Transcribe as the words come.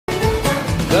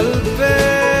गल पे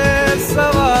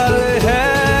सवाल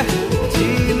है,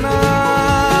 जीना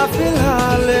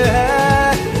फिलहाल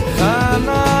है,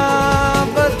 खाना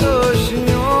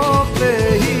बदोशियों पे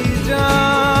ही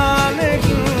जाने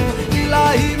क्यों।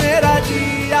 इलाही मेरा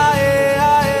जी आए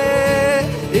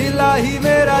आए, इलाही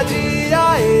मेरा जी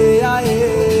आए आए।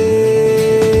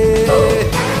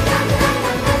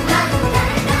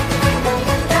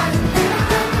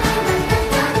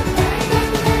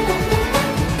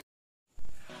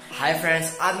 हाय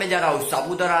फ्रेंड्स, आज मैं जा रहा हूँ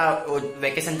सापुतारा।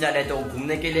 वेकेशन चल रहे तो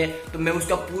घूमने के लिए, तो मैं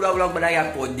उसका पूरा व्लॉग बना के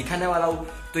आपको दिखाने वाला हूँ।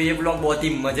 तो ये व्लॉग बहुत ही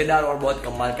मजेदार और बहुत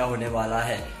कमाल का होने वाला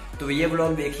है। तो ये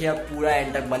व्लॉग देखिए, आप पूरा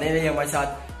एंड तक बने रहिए हमारे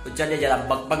साथ। तो चलिए जरा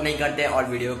बकबक नहीं करते और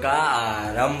वीडियो का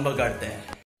आरंभ करते हैं।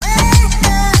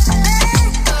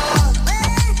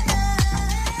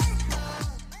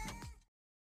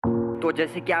 तो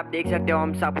जैसे कि आप देख सकते हो,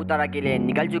 हम सापुतारा के लिए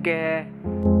निकल चुके हैं।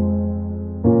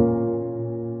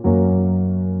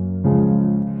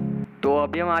 तो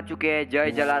अभी हम आ चुके हैं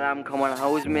जय जलाराम खमन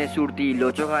हाउस में सुरती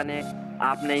लोचो खाने।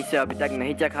 आपने इसे अभी तक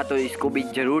नहीं चखा तो इसको भी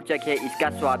जरूर चखिए, इसका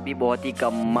स्वाद भी बहुत ही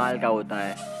कमाल का होता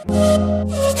है।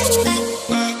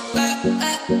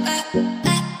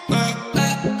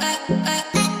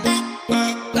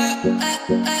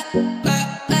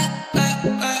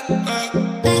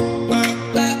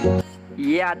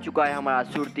 ये आ चुका है हमारा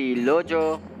सुरती लोचो,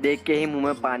 देख के ही मुंह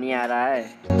में पानी आ रहा है।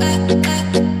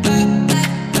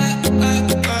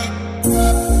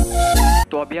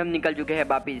 तो अभी हम निकल चुके हैं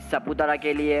वापिस सापुतारा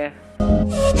के लिए।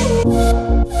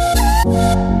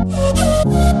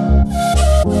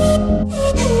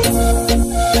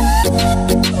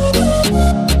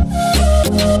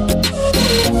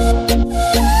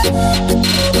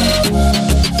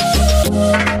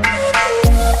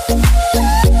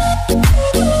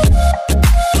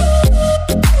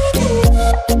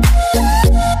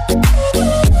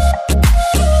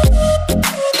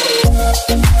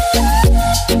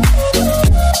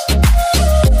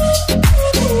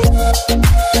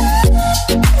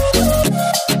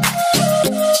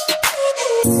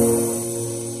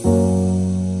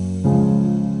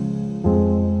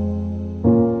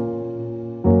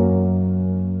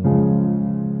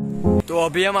 तो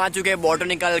अभी हम आ चुके हैं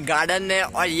बॉटनिकल गार्डन में,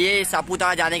 और ये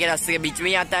सापुतारा जाने के रास्ते के बीच में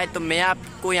ही आता है। तो मैं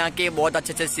आपको यहाँ के बहुत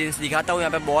अच्छे अच्छे सीन्स दिखाता हूँ।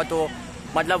 यहाँ पे बहुत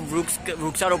मतलब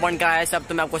वृक्षारोपण का है सब,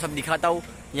 तो मैं आपको सब दिखाता हूँ।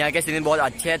 यहाँ के सीन बहुत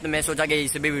अच्छे हैं, तो मैं सोचा कि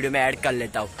इसे भी वीडियो में ऐड कर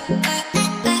लेता हूँ।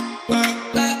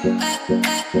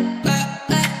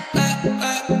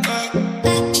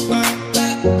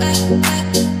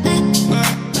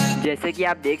 जैसे कि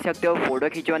आप देख सकते हो, फोटो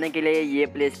खिंचवाने के लिए ये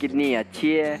प्लेस कितनी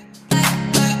अच्छी है।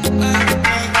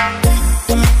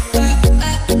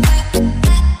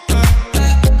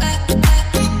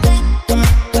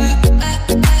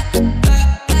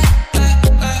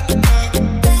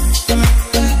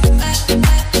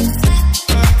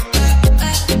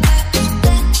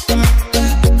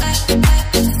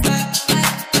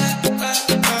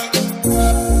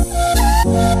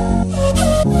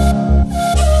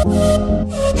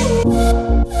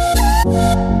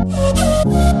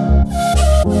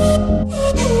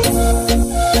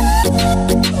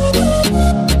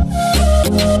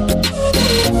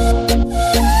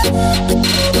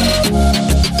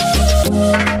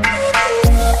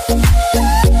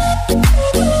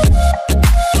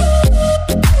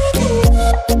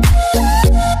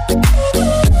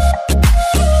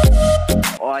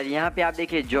 और यहाँ पे आप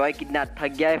देखिए जॉय कितना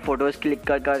थक गया है फोटोज क्लिक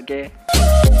कर करके।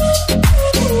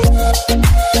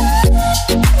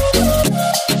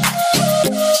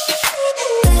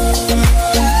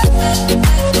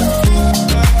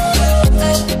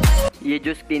 ये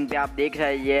जो स्क्रीन पे आप देख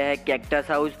रहे हैं, ये है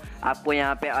कैक्टस हाउस। आपको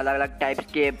यहाँ पे अलग अलग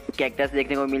टाइप्स के कैक्टस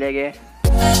देखने को मिलेंगे।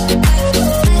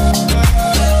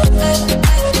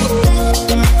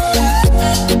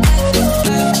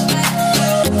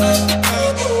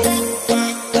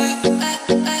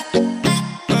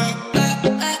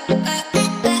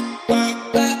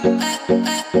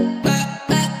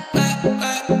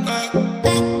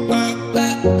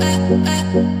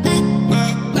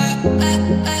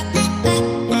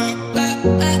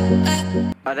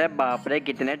 अरे बाप रे,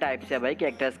 कितने टाइप से है भाई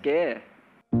कैक्टस के।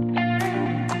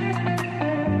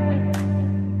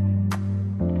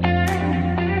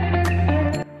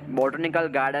 बॉटनिकल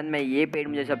गार्डन में ये पेड़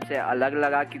मुझे सबसे अलग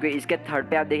लगा, क्योंकि इसके थर्ड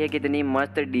पे आप देखिए कितनी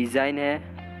मस्त डिजाइन है।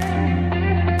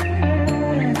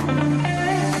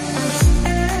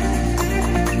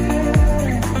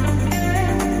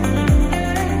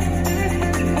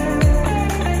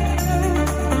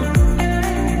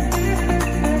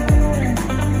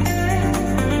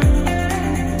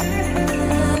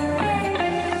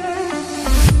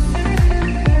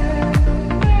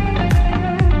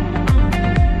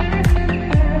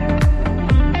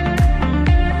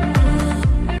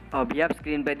 अभी आप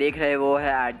स्क्रीन पे देख रहे वो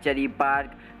है आर्चरी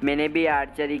पार्क। मैंने भी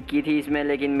आर्चरी की थी इसमें,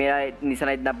 लेकिन मेरा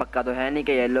निशाना इतना पक्का तो है नहीं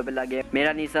कि येलो पे लगे।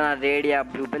 मेरा निशाना रेड या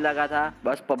ब्लू पे लगा था।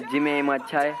 बस पबजी में एम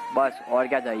अच्छा है, बस और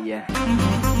क्या चाहिए।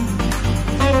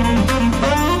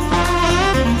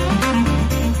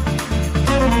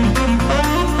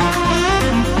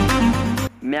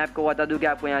 मैं आपको बता दूं कि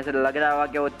आपको यहाँ से लग रहा होगा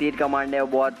कि वो तीर कमांड है वो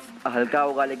बहुत हल्का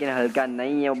होगा, लेकिन हल्का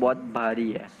नहीं है, वो बहुत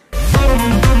भारी है।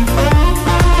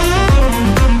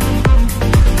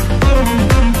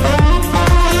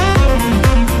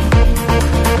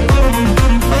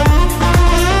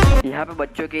 यहाँ पे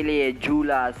बच्चों के लिए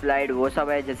झूला, स्लाइड वो सब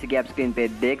है, जैसे कि आप स्क्रीन पे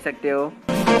देख सकते हो।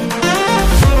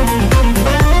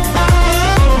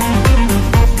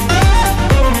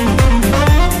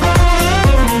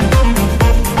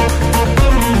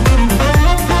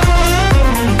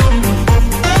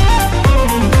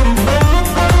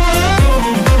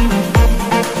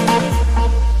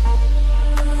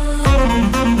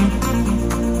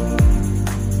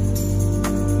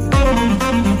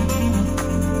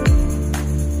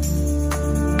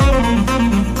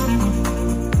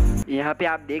 यहाँ पे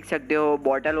आप देख सकते हो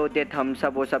बॉटल होते हैं थम्स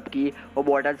अप वो सब की, वो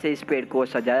बॉटल से इस पेड़ को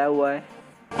सजाया हुआ है।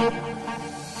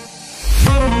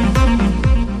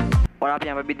 और आप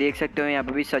यहाँ पे भी देख सकते हो, यहाँ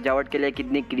पे भी सजावट के लिए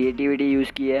कितनी क्रिएटिविटी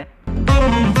यूज की है।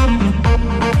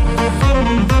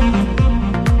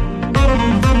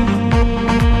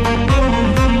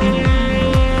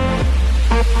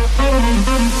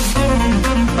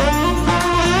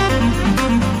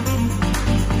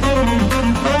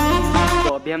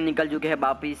 अभी हम निकल चुके हैं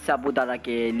वापिस सापुतारा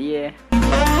के लिए।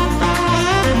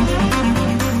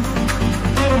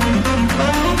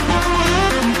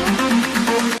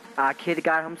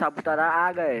 आखिरकार हम सापुतारा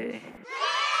आ गए।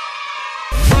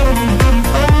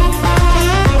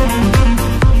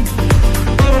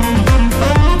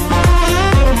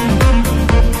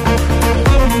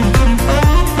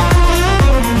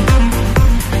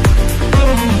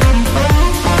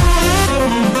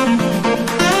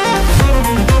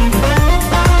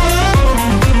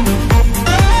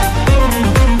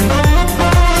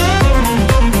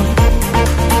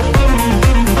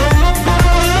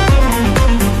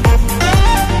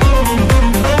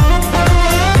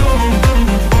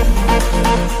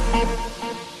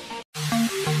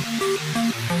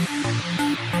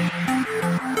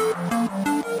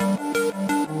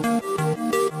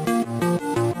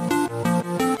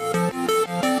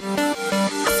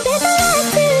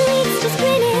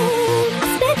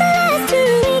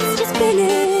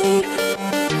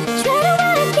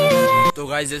 तो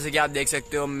गाइस जैसे कि आप देख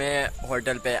सकते हो मैं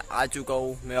होटल पे आ चुका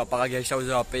हूँ। मेरे पापा का गेस्ट हाउस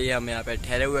वहाँ पे ही, हम यहाँ पे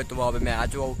ठहरे हुए, तो वहाँ पे मैं आ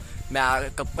चुका हूँ। मैं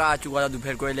कब का आ चुका था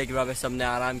दोपहर को, लेकिन वहाँ पे सबने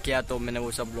आराम किया तो मैंने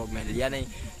वो सब व्लॉग में लिया नहीं।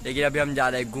 लेकिन अभी हम जा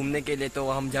रहे हैं घूमने के लिए, तो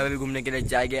हम जहाँ भी घूमने के लिए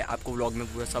जाएंगे आपको व्लॉग में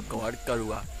पूरा सब कवर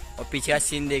करूँगा। और पीछे का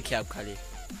सीन देखिए आप, खाली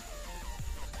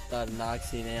खतरनाक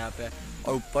सीन है यहाँ पे।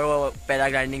 और ऊपर वो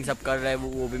पैराग्लाइडिंग सब कर रहे हैं,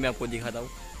 वो भी मैं आपको दिखाता हूँ,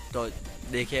 तो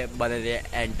देखिए बने रहे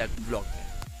एंड तक ब्लॉग में।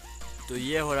 तो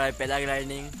ये हो रहा है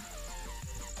पैराग्लाइडिंग,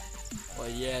 और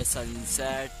ये है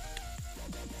सनसेट,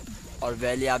 और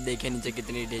वैली आप देखिए नीचे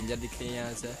कितनी डेंजर दिख रही है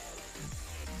यहाँ से।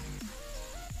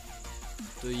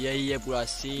 तो यही है पूरा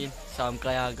सीन शाम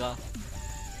का यहाँ का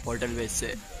होटल बेस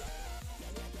से।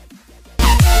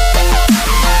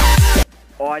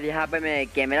 और यहाँ पे मैं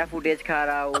कैमरा फुटेज खा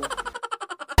रहा हूँ।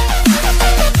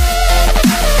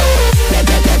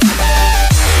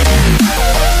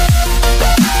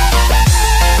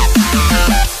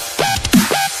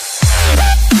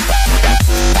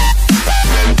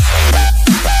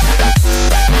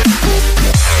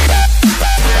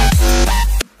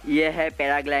 ये है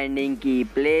पैराग्लाइडिंग की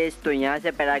प्लेस, तो यहाँ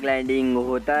से पैराग्लाइडिंग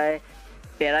होता है।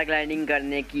 पैराग्लाइडिंग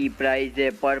करने की प्राइस है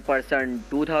पर पर्सन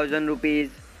 2000 रुपीज़।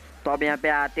 तो आप यहाँ पे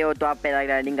आते हो तो आप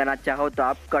पैराग्लाइडिंग करना चाहो तो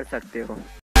आप कर सकते हो।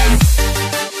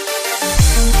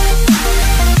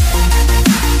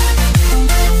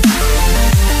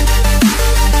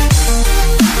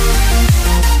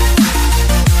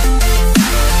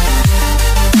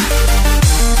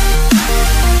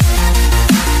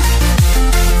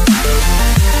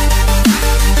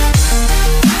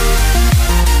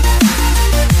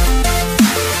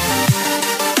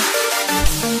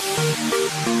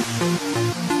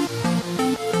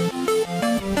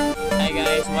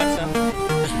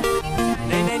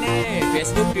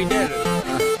 Facebook Twitter.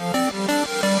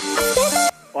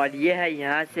 और ये है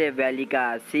यहाँ से वैली का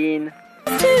सीन।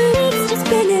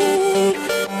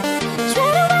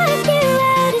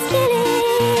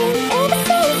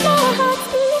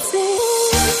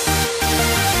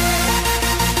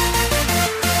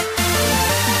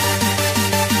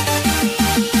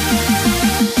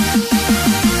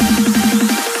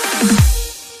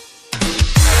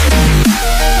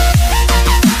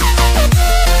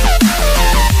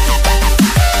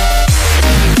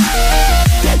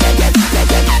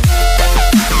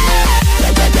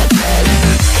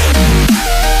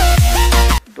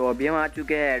 अभी हम आ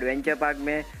चुके हैं एडवेंचर पार्क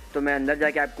में, तो मैं अंदर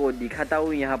जाके आपको दिखाता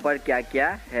हूँ यहाँ पर क्या क्या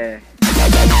है।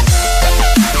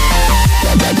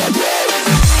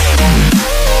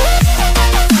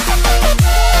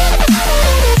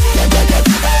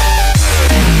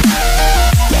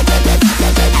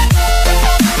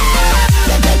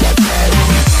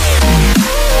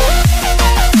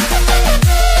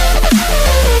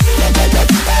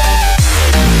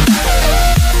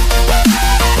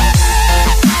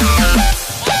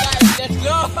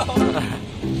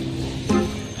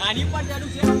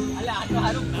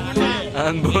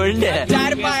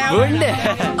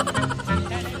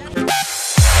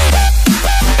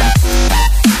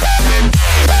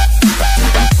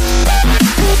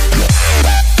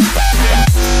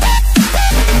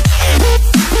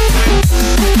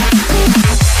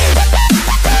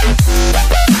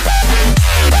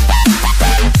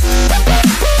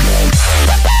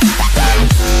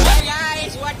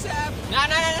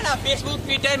 फेसबुक,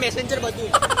 ट्विटर, मैसेंजर બધું।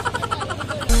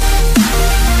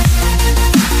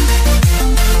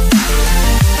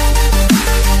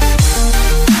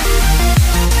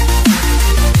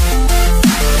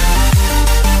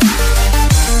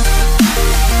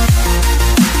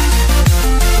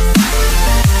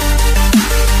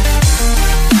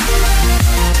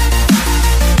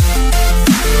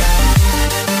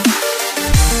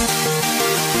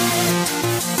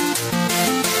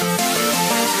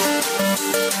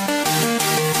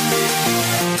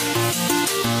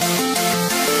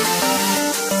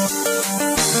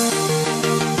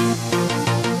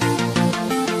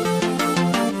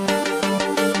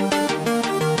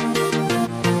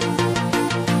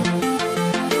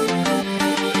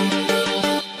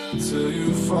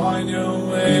 Find your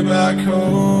way back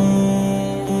home.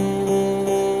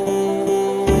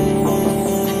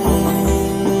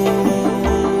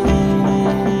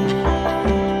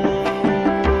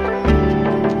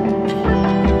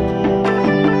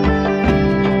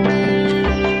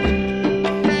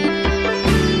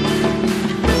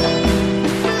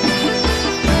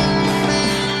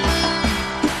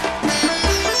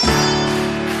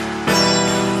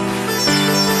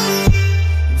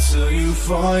 Until you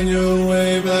find your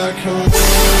way back home.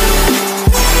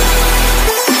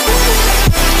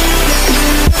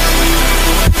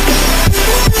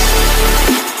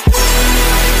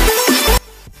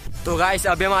 तो गाइस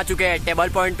अभी हम आ चुके हैं टेबल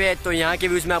पॉइंट पे, तो यहाँ के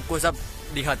व्यूज मैं आपको सब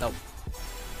दिखाता हूँ।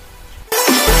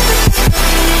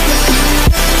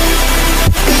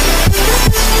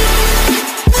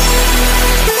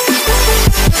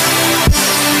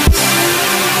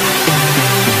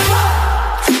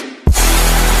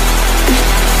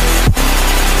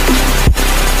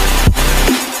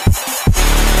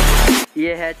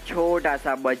 ये है छोटा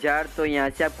सा बाजार, तो यहाँ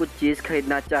से आप कुछ चीज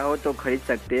खरीदना चाहो तो खरीद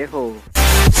सकते हो।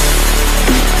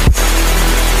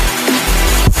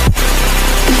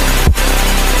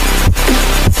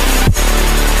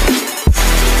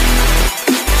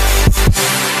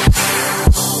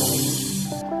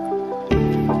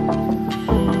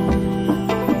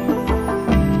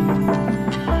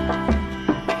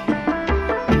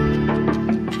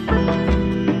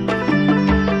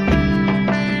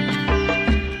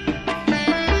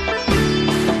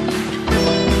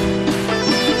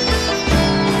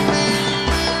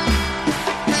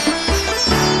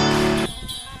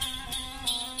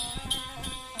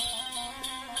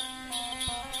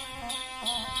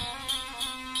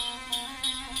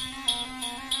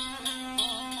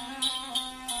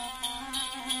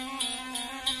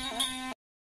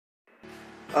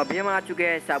 अभी हम आ चुके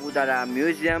हैं सापुतारा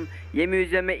म्यूजियम। ये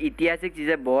म्यूजियम में ऐतिहासिक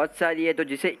चीज़ें बहुत सारी है, तो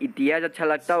जिसे इतिहास अच्छा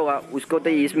लगता होगा उसको तो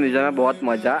इस म्यूजियम में बहुत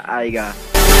मज़ा आएगा।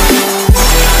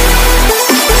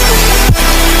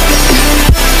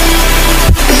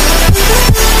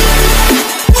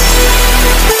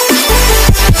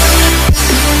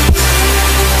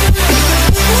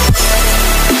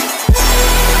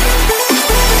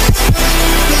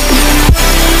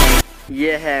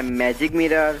 ये है मैजिक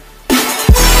मिरर।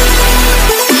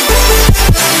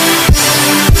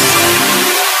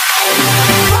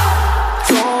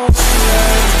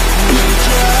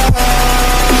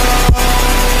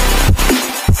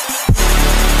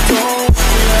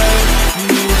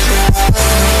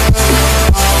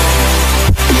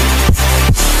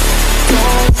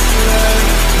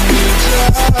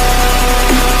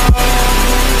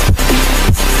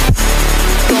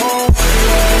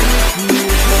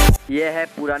 यह है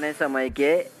पुराने समय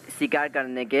के शिकार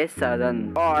करने के साधन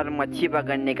और मच्छी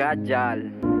पकड़ने का जाल।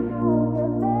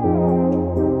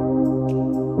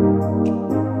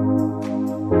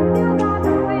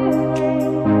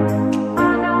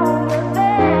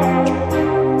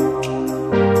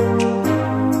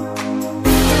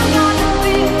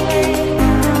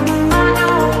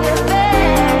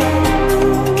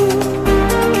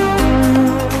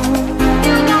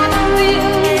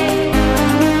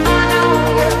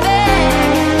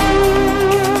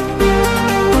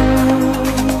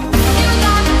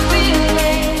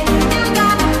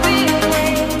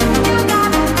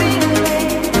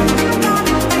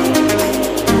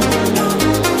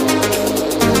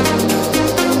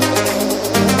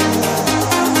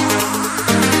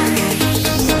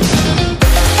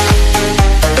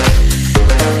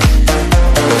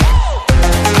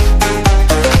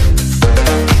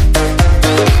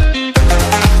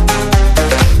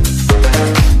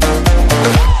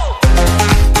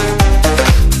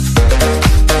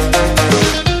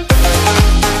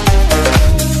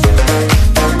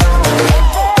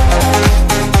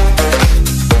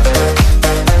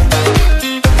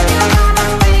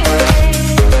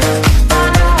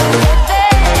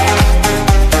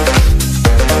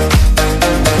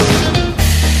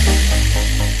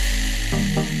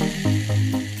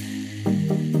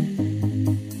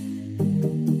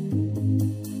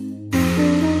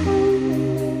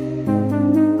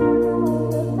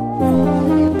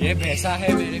 ये भैंसा है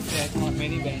मेरी फ्रेंड और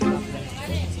मेरी बहन का फ्रेंड।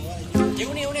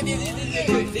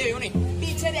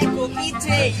 पीछे देखो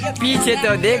पीछे पीछे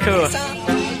तो देखो,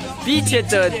 पीछे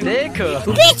तो देखो,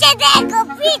 पीछे देखो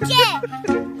पीछे।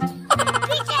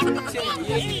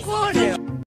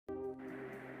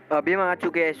 अभी हम आ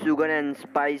चुके हैं शुगर एंड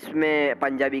स्पाइस में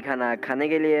पंजाबी खाना खाने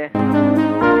के लिए।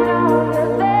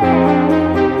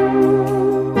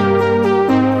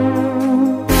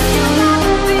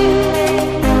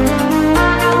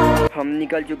 हम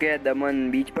निकल चुके हैं दमन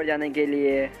बीच पर जाने के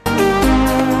लिए।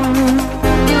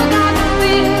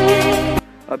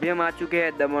 अभी हम आ चुके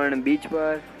हैं दमन बीच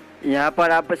पर। यहाँ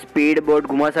पर आप स्पीड बोट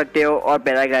घुमा सकते हो और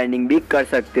पैराग्लाइडिंग भी कर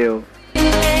सकते हो।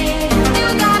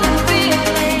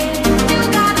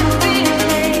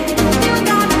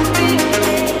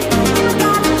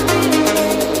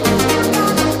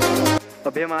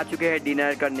 अभी हम आ चुके हैं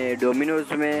डिनर करने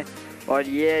डोमिनोज में, और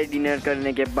ये डिनर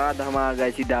करने के बाद हम आ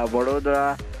गए सीधा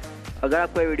वडोदरा। अगर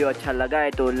आपको ये वीडियो अच्छा लगा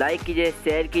है तो लाइक कीजिए,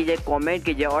 शेयर कीजिए, कमेंट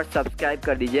कीजिए और सब्सक्राइब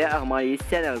कर दीजिए हमारे इस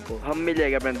चैनल को। हम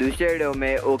मिलेंगे अपने दूसरे वीडियो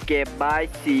में। Okay bye,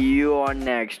 C you on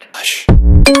next.